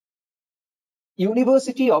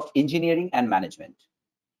University of engineering and management,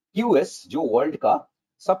 US जो world का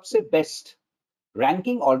सबसे बेस्ट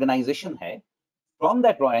रैंकिंग ऑर्गेनाइजेशन है, from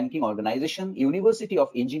that ranking organization, University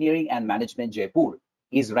of Engineering and Management Jaipur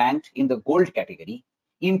is ranked in the gold category.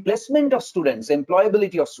 In placement of students,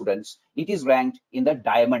 employability of students, it is ranked in the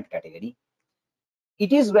diamond category.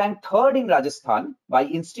 It is ranked third in Rajasthan by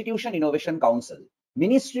Institution Innovation Council.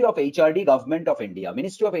 Ministry of HRD, Government of India.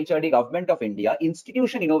 Ministry of HRD, Government of India,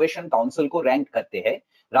 Institution Innovation Council को rank करते हैं.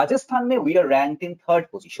 राजस्थान में we are ranked in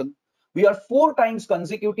third position. We are 4 times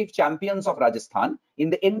consecutive champions of Rajasthan in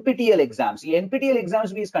the NPTEL exams. ये NPTEL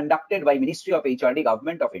exams भी is conducted by Ministry of HRD,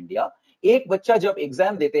 Government of India. एक बच्चा जब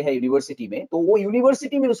exam देते हैं यूनिवर्सिटी में, तो वो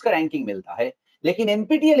यूनिवर्सिटी में उसका रैंकिंग मिलता है, लेकिन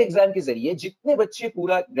NPTEL एग्जाम के जरिए जितने बच्चे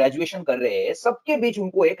पूरा ग्रेजुएशन कर रहे हैं, सबके बीच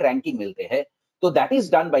उनको एक रैंकिंग मिलते हैं. तो that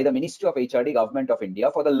is done by the ministry of HRD, government of India.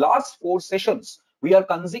 For the last 4 sessions we are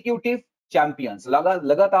consecutive champions.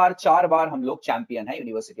 लगातार 4 बार हम लोग चैंपियन है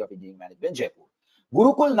university of engineering management Jaipur.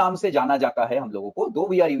 Gurukul नाम से जाना जाता है हम लोगों को, दो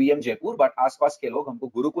we are UEM Jaipur, but आसपास के लोग हमको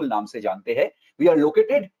गुरुकुल नाम से जानते हैं. We are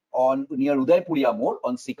located on near Udaipuriya मोड़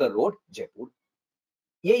ऑन सीकर रोड जयपुर.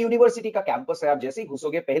 ये यूनिवर्सिटी का कैंपस है. आप जैसे ही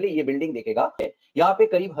घुसोगे पहले ये बिल्डिंग देखेगा, यहाँ पे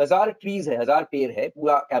करीब 1000 ट्रीज है, 1000 पेड़ है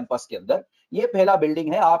पूरा कैंपस के अंदर. ये पहला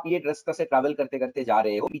बिल्डिंग है. आप ये रास्ते से ट्रैवल करते करते जा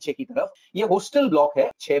रहे हो पीछे की तरफ, ये हॉस्टल ब्लॉक है.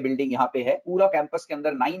 6 बिल्डिंग यहाँ पे है. पूरा कैंपस के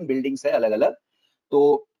अंदर 9 बिल्डिंग्स है अलग अलग.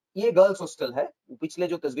 तो ये गर्ल्स हॉस्टल है. पिछले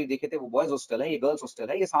जो तस्वीर देखे थे वो बॉयज हॉस्टल है, ये गर्ल्स हॉस्टल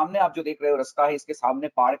है. ये सामने आप जो देख रहे हो रास्ता है, इसके सामने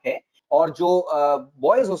पार्क है. और जो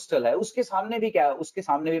बॉयज हॉस्टल है उसके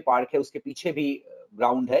सामने भी पार्क है. उसके पीछे भी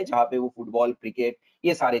ग्राउंड है जहाँ पे वो फुटबॉल, क्रिकेट,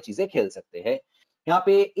 ये सारे चीजें खेल सकते हैं. यहाँ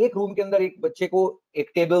पे एक रूम के अंदर एक बच्चे को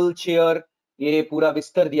एक टेबल, चेयर, ये पूरा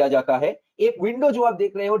बिस्तर दिया जाता है. एक विंडो जो आप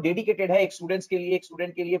देख रहे हो डेडिकेटेड है एक स्टूडेंट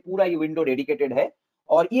के लिए पूरा ये विंडो डेडिकेटेड है.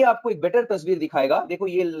 और ये आपको एक बेटर तस्वीर दिखाएगा. देखो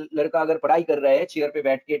ये लड़का अगर पढ़ाई कर रहा है चेयर पे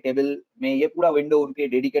बैठ के टेबल में, ये पूरा विंडो उनके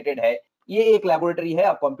डेडिकेटेड है. ये एक लैबोरेटरी है.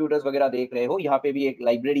 आप कंप्यूटर्स वगैरह देख रहे हो. यहाँ पे भी एक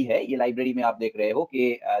लाइब्रेरी है. ये लाइब्रेरी में आप देख रहे हो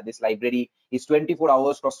कि this library is 24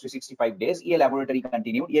 hours cross 365 days. ये लैबोरेटरी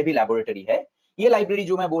कंटिन्यूड, ये भी लैबोरेटरी है. ये लाइब्रेरी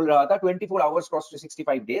जो मैं बोल रहा था 24 आवर्स क्रॉस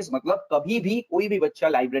 365 डेज, मतलब कभी भी कोई भी बच्चा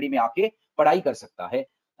लाइब्रेरी में आके पढ़ाई कर सकता है.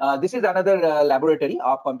 This is another laboratory.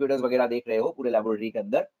 आप कंप्यूटर्स वगैरह देख रहे हो पूरे लैबोरेटरी के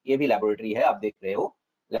अंदर. ये भी लैबोरेटरी है, आप देख रहे हो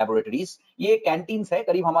लैबोरेटरीज. ये कैंटीन्स है.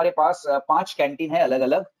 करीब हमारे पास 5 कैंटीन है अलग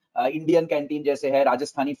अलग. इंडियन कैंटीन जैसे है,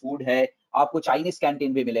 राजस्थानी फूड है, आपको चाइनीज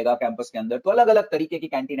कैंटीन भी मिलेगा कैंपस के अंदर. तो अलग अलग तरीके की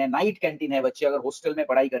कैंटीन है. नाइट कैंटीन है. बच्चे अगर हॉस्टल में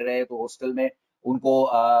पढ़ाई कर रहे हैं तो हॉस्टल में उनको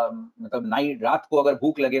मतलब नाइट, रात को अगर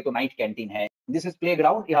भूख लगे तो नाइट कैंटीन है. This is play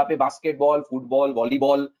ground. यहाँ पे बास्केटबॉल, फुटबॉल,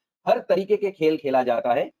 वॉलीबॉल, हर तरीके के खेल खेला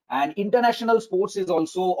जाता है. And international sports is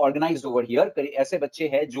also organised over here. ऐसे बच्चे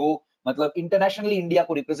हैं जो मतलब इंटरनेशनली इंडिया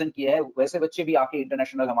को रिप्रेजेंट किया है, वैसे बच्चे भी आके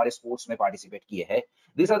इंटरनेशनल हमारे स्पोर्ट्स में पार्टिसिपेट किए हैं.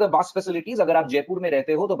 This are the bus facilities. अगर आप जयपुर में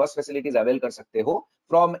रहते हो तो बस फैसिलिटीज अवेल कर सकते हो.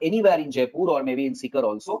 फ्रॉम एनीवेयर इन जयपुर और may be in Sikar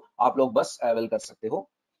also आप लोग बस अवेल कर सकते हो.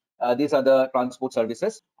 This are the transport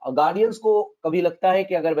services. Guardians को कभी लगता है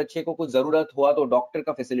कि अगर बच्चे को कुछ जरूरत हुआ तो डॉक्टर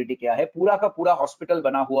का फैसिलिटी क्या है, पूरा का पूरा हॉस्पिटल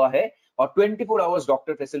बना हुआ है और 24 आवर्स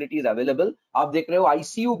डॉक्टर फैसिलिटीज अवेलेबल. आप देख रहे हो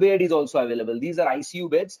ICU bed is also available. These are ICU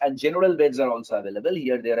beds and general beds are also available.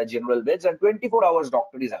 Here there are general beds and 24 hours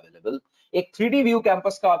doctor is available. एक 3D व्यू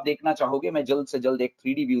कैंपस का आप देखना चाहोगे, मैं जल्द से जल्द एक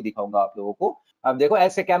 3D व्यू दिखाऊंगा आप लोगों को. आप देखो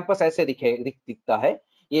ऐसे कैंपस ऐसे दिखता है.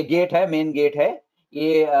 ये गेट है, मेन गेट है.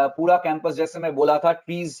 ये पूरा कैंपस जैसे मैं बोला था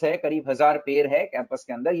ट्रीज है, करीब 1000 पेड़ है कैंपस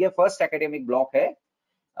के अंदर. ये फर्स्ट एकेडमिक ब्लॉक है.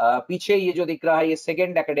 पीछे ये जो दिख रहा है ये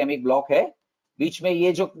सेकंड एकेडमिक ब्लॉक है. बीच में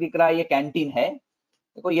ये जो दिख रहा है ये कैंटीन है.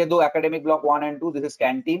 देखो ये 2 एकेडमिक ब्लॉक 1 और 2, दिस इज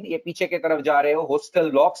कैंटीन. ये पीछे की तरफ जा रहे हो हॉस्टल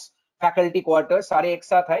ब्लॉक्स, फैकल्टी क्वार्टर सारे एक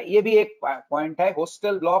साथ है. ये भी एक पॉइंट है,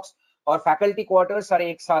 हॉस्टल ब्लॉक्स और फैकल्टी क्वार्टर सारे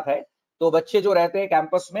एक साथ है. तो बच्चे जो रहते हैं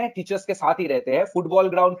कैंपस में टीचर्स के साथ ही रहते हैं. फुटबॉल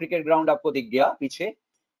ग्राउंड, क्रिकेट ग्राउंड आपको दिख गया पीछे.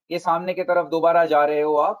 ये सामने की तरफ दोबारा जा रहे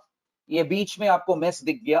हो आप, ये बीच में आपको मेस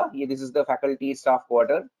दिख गया. ये this is the faculty staff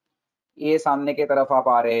quarter. ये सामने की तरफ आप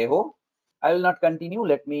आ रहे हो. I will not continue,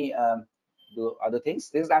 let me do other things.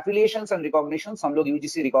 This is affiliations and recognitions. हम लोग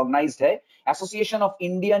UGC recognized है. Association of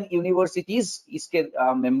Indian Universities इसके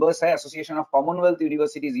members है. Association of Commonwealth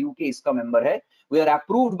Universities UK इसका member है. We are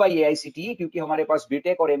approved by AICTE क्योंकि हमारे पास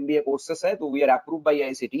BTech और MBA courses है, तो we are approved by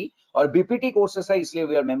AICTE. और BPT courses है, इसलिए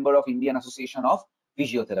we are member of Indian Association of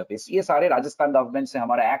Physiotherapists. ये सारे राजस्थान गवर्नमेंट से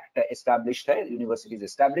हमारा एक्ट एस्टैब्लिश्ड है. Universities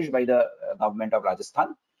established by the government of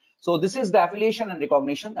Rajasthan. So this is the affiliation and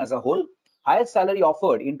recognition as a whole. Highest salary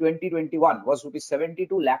offered in 2021 was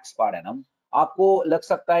 ₹72 lakhs per annum. आपको लग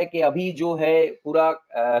सकता है कि अभी जो है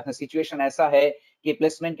पूरा सिचुएशन ऐसा है कि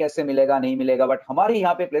प्लेसमेंट कैसे मिलेगा, नहीं मिलेगा, बट हमारे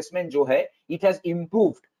यहाँ पे प्लेसमेंट जो है इट हैज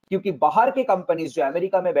इम्प्रूव्ड. क्योंकि बाहर के कंपनीज जो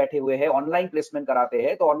अमेरिका में बैठे हुए हैं ऑनलाइन प्लेसमेंट कराते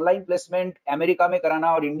हैं, तो ऑनलाइन प्लेसमेंट अमेरिका में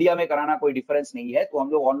कराना और इंडिया में कराना कोई डिफरेंस नहीं है, तो हम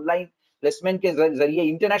लोग ऑनलाइन प्लेसमेंट के जरिए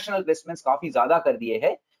इंटरनेशनल प्लेसमेंट्स काफी ज्यादा कर दिए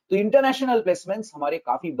हैं, तो इंटरनेशनल प्लेसमेंट्स हमारे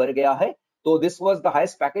काफी बढ़ गया है। तो this was the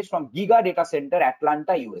highest package from giga data centre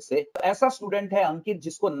Atlanta USA. ऐसा स्टूडेंट है अंकित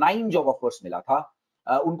जिसको 9 जॉब ऑफर्स मिला था,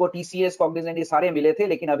 उनको टीसीएस कॉग्निजेंट ये सारे मिले थे,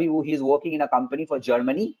 लेकिन अभी वो he is working in a company for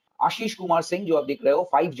Germany. Ashish Kumar Singh जो आप दिख रहे हो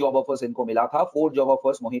 5 जॉब ऑफर्स इनको मिला था, 4 जॉब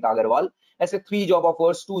ऑफर्स मोहित अग्रवाल, ऐसे 3 जॉब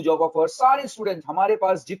ऑफर्स, 2 जॉब ऑफर्स, सारे स्टूडेंट हमारे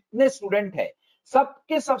पास जितने स्टूडेंट है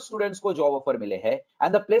सबके सब स्टूडेंट्स को जॉब ऑफर मिले हैं।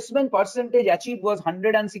 And the placement percentage achieve was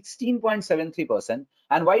 116.73%।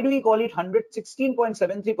 And why do we call it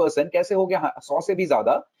 116.73%? कैसे हो गया 100 से भी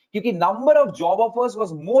ज्यादा? क्योंकि number of job offers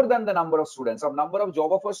was more than the number of students. अब नंबर ऑफ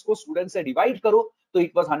जॉब ऑफर्स को स्टूडेंट से डिवाइड करो तो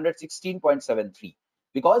it was 116.73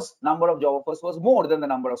 because number of job offers was more than the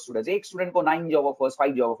number of students. एक student को 9 job offers,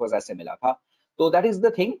 5 job offers ऐसे मिला था। तो that is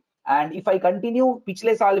the thing. And if I continue,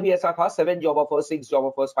 पिछले साल भी ऐसा था, 7 job offers, 6 job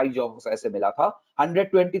offers, 5 job offers ऐसे मिला था।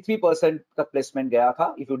 123% तक प्लेसमेंट गया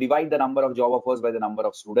था if you divide the number of job offers by the number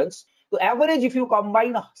of students. तो एवरेज इफ यू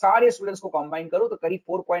कंबाइन सारे स्टूडेंट्स को कंबाइन करो तो करीब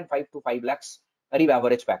 4.5 to 5 लाख करीब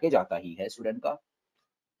एवरेज पैकेज आता ही है स्टूडेंट का।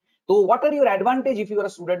 So what are your advantage if you are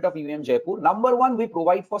a student of UEM Jaipur? Number one, we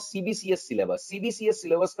provide for CBCS syllabus. CBCS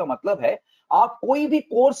syllabus का मतलब है आप कोई भी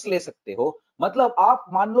कोर्स ले सकते हो। मतलब आप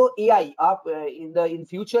मान लो AI, आप इन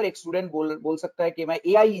फ्यूचर एक स्टूडेंट बोल सकता है कि मैं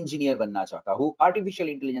AI इंजीनियर बनना चाहता हूँ, artificial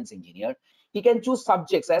intelligence engineer. He can choose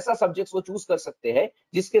subjects, ऐसा सब्जेक्ट्स वो चूज कर सकते हैं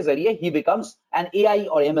जिसके जरिए ही बिकम्स एन AI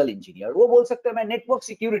और ML इंजीनियर। वो बोल सकते हैं मैं नेटवर्क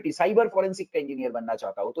सिक्योरिटी, साइबर फॉरेंसिक का इंजीनियर बनना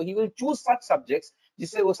चाहता हूँ, तो he will choose such subjects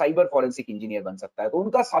जिससे वो साइबर फॉरेंसिक इंजीनियर बन सकता है। तो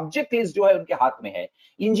उनका सब्जेक्ट लिस्ट जो है उनके हाथ में है।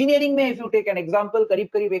 इंजीनियरिंग में if you take an example, करीब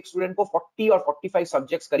करीब एक स्टूडेंट को 40 और 45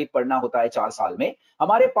 सब्जेक्ट्स करीब पढ़ना होता है 4 साल में।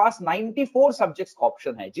 हमारे पास 94 सब्जेक्ट्स का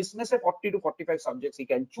ऑप्शन है, जिसमें से 40 to 45 subjects he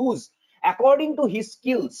can choose according to his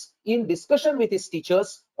skills in discussion with his teachers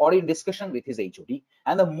or in discussion with his HOD.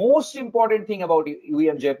 And the most important thing about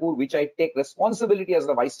UEM Jaipur, which I take responsibility as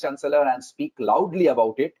the Vice Chancellor and speak loudly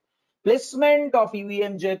about it, placement of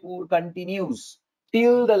UEM Jaipur continues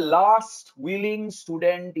till the last willing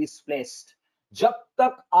student is placed. जब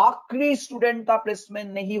तक आखिरी student का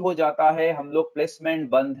placement नहीं हो जाता है हम लोग प्लेसमेंट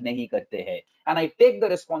बंद नहीं करते हैं। And I take the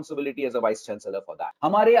responsibility as a vice chancellor for that.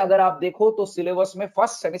 हमारे अगर आप देखो तो सिलेबस में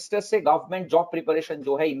फर्स्ट सेमेस्टर से गवर्नमेंट जॉब प्रिपरेशन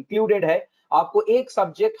जो है इंक्लूडेड है। आपको एक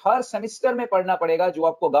सब्जेक्ट हर सेमेस्टर में पढ़ना पड़ेगा जो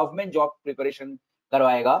आपको गवर्नमेंट जॉब प्रिपरेशन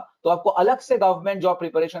करवाएगा, तो आपको अलग से गवर्नमेंट जॉब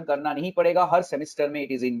प्रिपरेशन करना नहीं पड़ेगा, हर सेमेस्टर में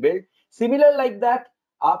it is inbuilt. Similar like that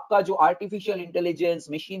आपका जो artificial intelligence,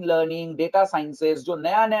 machine learning, data sciences, जो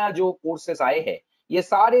नया नया जो कोर्सेस आए हैं, ये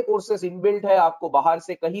सारे कोर्सेस इनबिल्ट है, आपको बाहर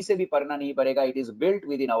से कहीं से भी पढ़ना नहीं पड़ेगा, it is built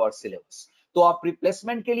with in our syllabus. तो आप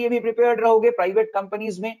रिप्लेसमेंट के लिए भी प्रिपेयर्ड रहोगे प्राइवेट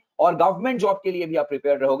कंपनीज में, और गवर्नमेंट जॉब के लिए भी आप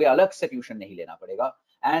प्रिपेयर्ड रहोगे, अलग से ट्यूशन नहीं लेना पड़ेगा।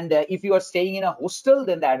 And if you are staying in a hostel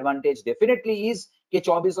then the advantage definitely is कि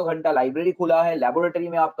 24 घंटा लाइब्रेरी खुला है, लेबोरेटरी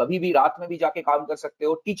में आप कभी भी रात में भी जाके काम कर सकते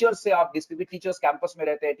हो, टीचर्स से आप टीचर्स कैंपस में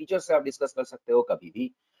रहते हैं, टीचर्स से आप डिस्कस कर सकते हो कभी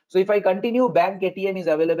भी। So if I continue, bank ATM is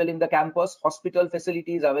available in the campus, hospital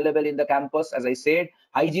facilities available in the campus, as I said,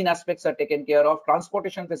 hygiene aspects are taken care of,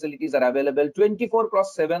 transportation facilities are available,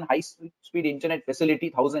 24/7 high speed internet facility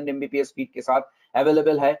 1000 Mbps speed के साथ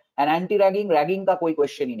available है, and anti ragging का कोई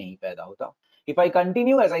question ही नहीं पैदा होता। If I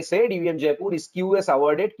continue, as I said, UEM Jaipur is QS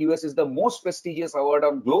awarded. QS is the most prestigious award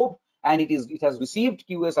on globe, and it has received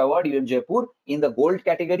QS award UEM Jaipur in the gold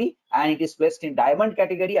category, and it is placed in diamond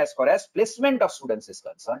category as far as placement of students is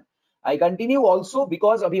concerned. I continue also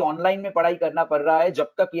because अभी online में पढ़ाई करना पड़ रहा है,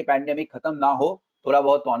 जब तक ये पैंडेमिक खत्म ना हो थोड़ा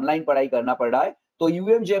बहुत ऑनलाइन पढ़ाई करना पड़ रहा है। तो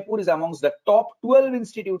UEM Jaipur is amongst the top 12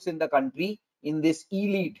 institutes in the country in this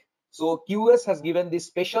elite. So QS has given this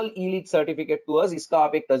special elite certificate to us. इसका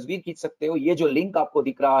आप एक तस्वीर खींच सकते हो, ये जो लिंक आपको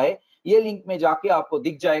दिख रहा है, ये लिंक में जाके आपको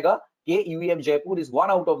दिख जाएगा कि UEM Jaipur is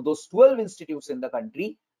one out of those 12 institutes in the country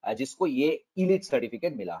जिसको ये elite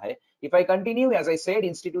certificate मिला है। If I continue, as I said,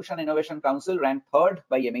 Institution Innovation Council ranked 3rd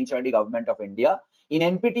by MHRD Government of India. In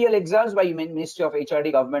NPTEL exams by Ministry of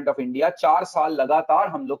HRD Government of India, 4 साल लगातार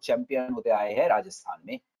हम लोग champion होते आए हैं राजस्थान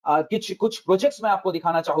में। कुछ प्रोजेक्ट्स मैं आपको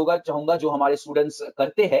दिखाना चाहूंगा जो हमारे स्टूडेंट्स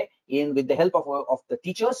करते हैं in with the help of the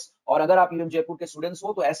teachers. और अगर आप UEM जयपुर के स्टूडेंट्स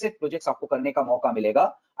हो तो ऐसे प्रोजेक्ट्स आपको करने का मौका मिलेगा।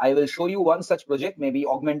 I will show you one such project, may be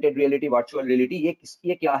augmented reality, virtual reality.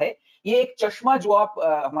 ये क्या है? ये एक चश्मा जो आप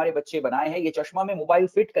हमारे बच्चे बनाए हैं, ये चश्मा में मोबाइल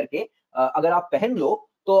फिट करके अगर आप पहन लो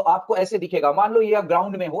तो आपको ऐसे दिखेगा। मान लो ये आप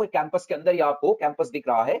ग्राउंड में हो, कैंपस के अंदर, या आपको कैंपस दिख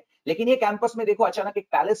रहा है, लेकिन ये कैंपस में देखो अचानक एक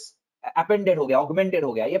पैलेस अपेंडेड हो गया, ऑगमेंटेड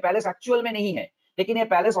हो गया। ये पैलेस एक्चुअल में नहीं है, लेकिन ये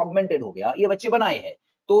पैलेस ऑगमेंटेड हो गया, ये बच्चे बनाए हैं।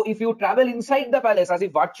 तो if you travel inside the palace as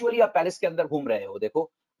if virtually आप पैलेस के अंदर घूम रहे हो, देखो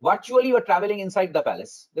virtually you are travelling inside the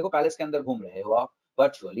palace, देखो पैलेस के अंदर घूम रहे हो आप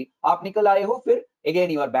वर्चुअली, आप निकल आए हो, फिर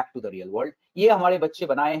again you are back to the real world. ये हमारे बच्चे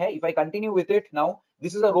बनाए हैं। If I continue with it now,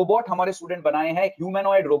 this is a robot हमारे स्टूडेंट बनाए हैं,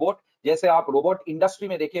 ह्यूमनॉइड रोबोट। जैसे आप रोबोट इंडस्ट्री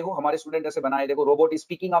में देखे हो, हमारे स्टूडेंट ऐसे बनाए, देखो robot is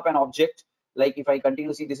picking up an object, like if I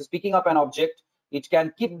continue see this is picking up an object, it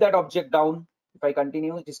can keep that object down. If I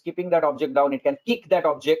continue, it is keeping that object down. It can kick that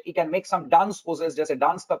object. It can make some dance poses, जैसे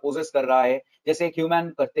dance का poses कर रहा है, जैसे एक human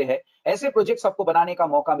करते हैं। ऐसे प्रोजेक्ट्स आपको बनाने का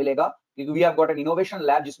मौका मिलेगा, क्योंकि we have got an innovation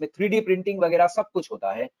lab जिसमें 3D प्रिंटिंग वगैरह सब कुछ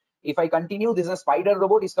होता है। If I continue, this is a spider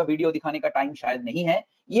robot. इसका वीडियो दिखाने का टाइम शायद नहीं है।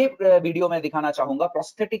 ये वीडियो मैं दिखाना चाहूंगा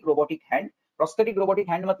prosthetic robotic hand. Prosthetic robotic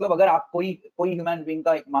hand मतलब अगर आप कोई ह्यूमन बीइंग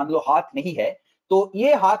का मान लो हाथ नहीं है, तो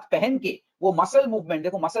ये हाथ पहन के वो मसल मूवमेंट,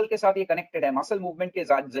 देखो मसल के साथ ये कनेक्टेड है, मसल मूवमेंट के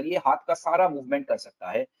जरिए हाथ का सारा मूवमेंट कर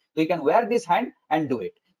सकता है। तो you can wear this hand and do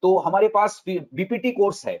it. तो हमारे पास बीपीटी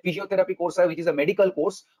कोर्स है, फिजियोथेरेपी कोर्स है, which is a medical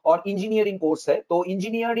course, और इंजीनियरिंग कोर्स है। तो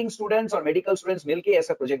इंजीनियरिंग स्टूडेंट्स और मेडिकल स्टूडेंट्स मिलकर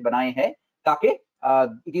ऐसा प्रोजेक्ट बनाए हैं, ताकि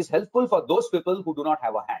it is helpful for those people who do not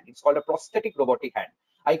have a hand. It's called a prosthetic robotic hand.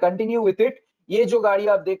 I continue with it. ये जो गाड़ी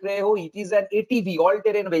आप देख रहे हो, it is an ATV, all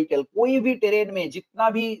terrain vehicle. कोई भी टेरेन में जितना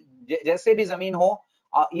भी जैसे भी जमीन हो,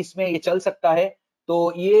 इसमें ये चल सकता है। तो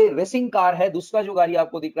ये रेसिंग कार है। दूसरा जो गाड़ी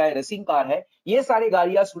आपको दिख रहा है रेसिंग कार है। ये सारी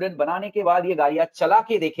गाड़ियां स्टूडेंट बनाने के बाद ये गाड़ियां चला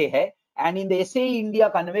के देखे हैं, and in the S A India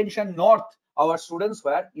convention north our students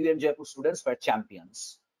were, UM Jaipur students were champions.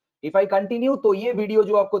 If I continue, तो ये वीडियो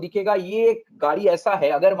जो आपको दिखेगा, ये एक गाड़ी ऐसा है,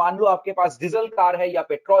 अगर मान लो आपके पास डीजल कार है या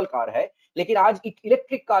पेट्रोल कार है, लेकिन आज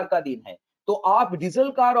इलेक्ट्रिक कार का दिन है, तो आप डीजल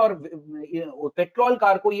कार और पेट्रोल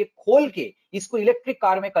कार को ये खोल के इसको इलेक्ट्रिक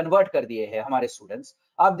कार में कन्वर्ट कर दिए हैं हमारे स्टूडेंट्स।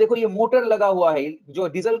 आप देखो ये मोटर लगा हुआ है, जो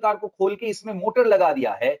डीजल कार को खोल के इसमें मोटर लगा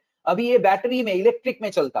दिया है, अभी ये बैटरी में इलेक्ट्रिक में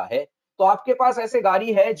चलता है। तो आपके पास ऐसे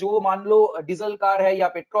गाड़ी है जो मान लो डीजल कार है या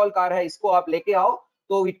पेट्रोल कार है, इसको आप लेके आओ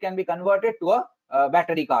तो it can be converted to a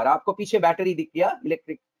battery car. आपको पीछे बैटरी दिख गया,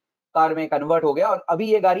 इलेक्ट्रिक कार में कन्वर्ट हो गया, और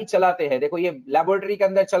अभी ये गाड़ी चलाते हैं। देखो ये लेबोरेटरी के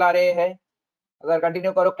अंदर चला रहे हैं, अगर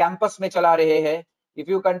कंटिन्यू करो कैंपस में चला रहे हैं, इफ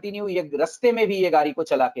यू कंटिन्यू ये रास्ते में भी ये गाड़ी को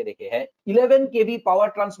चला के देखे हैं। 11 केवी पावर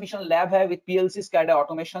ट्रांसमिशन लैब है विद पीएलसी स्कैडा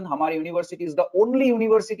ऑटोमेशन। हमारी university is the only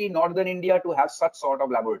university in northern India to have such sort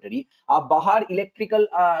of laboratory. आप बाहर इलेक्ट्रिकल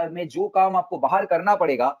में जो काम आपको बाहर करना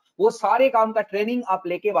पड़ेगा, वो सारे काम का ट्रेनिंग आप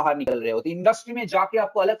लेके बाहर निकल रहे हो, तो इंडस्ट्री में जाके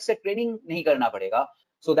आपको अलग से ट्रेनिंग नहीं करना पड़ेगा।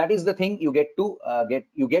 So that is the thing you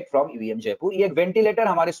get from UEM Jaipur. ये एक वेंटिलेटर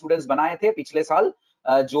हमारे स्टूडेंट्स बनाए थे पिछले साल,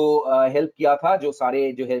 जो हेल्प किया था, जो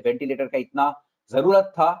सारे जो है वेंटिलेटर का इतना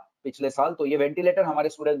जरूरत था पिछले साल, तो ये वेंटिलेटर हमारे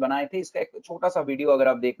स्टूडेंट्स बनाए थे। इसका एक छोटा सा वीडियो अगर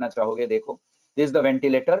आप देखना चाहोगे, देखो दिस इज द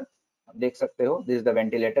वेंटिलेटर, आप देख सकते हो, this is the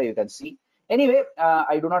ventilator, you can see. Anyway,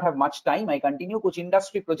 I do not have much time, I continue. कुछ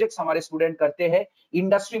इंडस्ट्री प्रोजेक्ट्स हमारे स्टूडेंट करते हैं।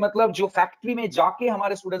 इंडस्ट्री मतलब जो फैक्ट्री में जाके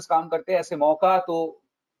हमारे स्टूडेंट्स काम करते हैं, ऐसे मौका तो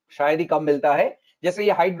शायद ही कम मिलता है। जैसे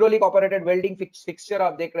ये हाइड्रोलिक ऑपरेटेड वेल्डिंग फिक्सचर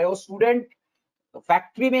आप देख रहे हो, स्टूडेंट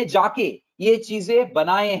फैक्ट्री में जाके ये चीजें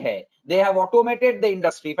बनाए हैं। They have automated the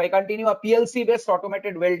industry. If I continue, PLC based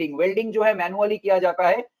automated welding जो है मैनुअली किया जाता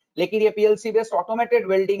है, लेकिन ये पीएलसी बेस्ड ऑटोमेटेड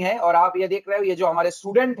वेल्डिंग है। और आप ये देख रहे हो, ये जो हमारे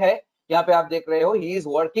स्टूडेंट है यहाँ पे आप देख रहे हो, he is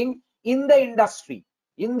working in the industry,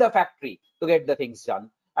 in the factory to get the things done.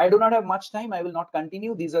 I do not have much time. I will not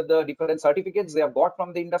continue. These are the different certificates they have got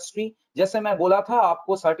from the industry. जैसे मैं बोला था,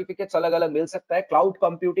 आपको certificates अलग अलग मिल सकता है। Cloud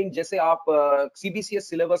computing, जैसे आप सीबीसीएस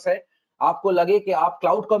सिलेबस है, आपको लगे कि आप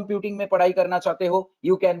क्लाउड कंप्यूटिंग में पढ़ाई करना चाहते हो,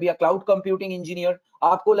 you can be a cloud computing engineer.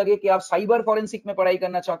 आपको लगे कि आप साइबर फॉरेंसिक में पढ़ाई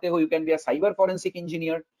करना चाहते हो, you can be a cyber forensic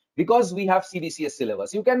engineer. Because we have CBCS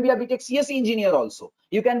syllabus, you can be a BTech CSE engineer also.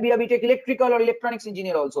 You can be a BTech electrical or electronics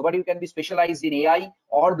engineer also, but you can be specialized in AI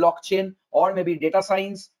or blockchain or maybe data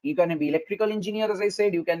science. You can be electrical engineer, as I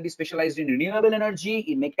said. You can be specialized in renewable energy,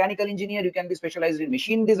 in mechanical engineer. You can be specialized in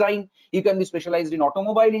machine design. You can be specialized in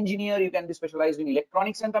automobile engineer. You can be specialized in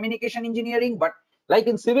electronics and communication engineering. But like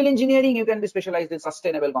in civil engineering, you can be specialized in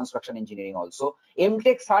sustainable construction engineering also.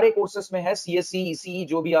 MTech सारे courses में है, CSE, ECE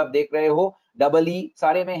जो भी आप देख रहे हो, EE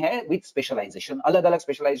सारे में है with specialization। अलग अलग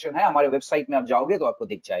specialization है, हमारे वेबसाइट में आप जाओगे तो आपको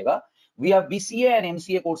दिख जाएगा। We have BCA and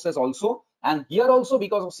MCA courses also, and here also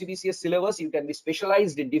because of CBCS syllabus, you can be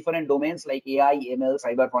specialized in different domains like AI, ML,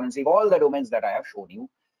 cyber forensic, all the domains that I have shown you.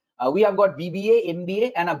 We have got BBA, MBA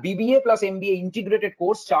and a BBA plus MBA integrated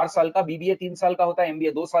course 4 साल का। BBA 3 साल का होता है,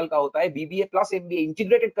 MBA 2 साल का होता है। BBA plus MBA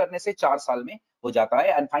integrated करने से 4 साल में हो जाता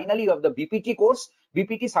है। And finally you have the BPT course.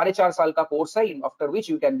 BPT 4.5 साल का कोर्स है, after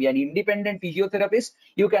which you can be an independent physiotherapist.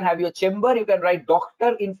 You can have your chamber, you can write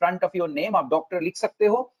doctor in front of your name, आप doctor लिख सकते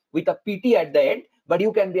हो with a PT at the end, but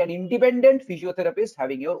you can be an independent physiotherapist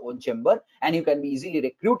having your own chamber, and you can be easily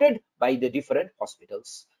recruited by the different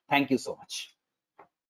hospitals. Thank you so much.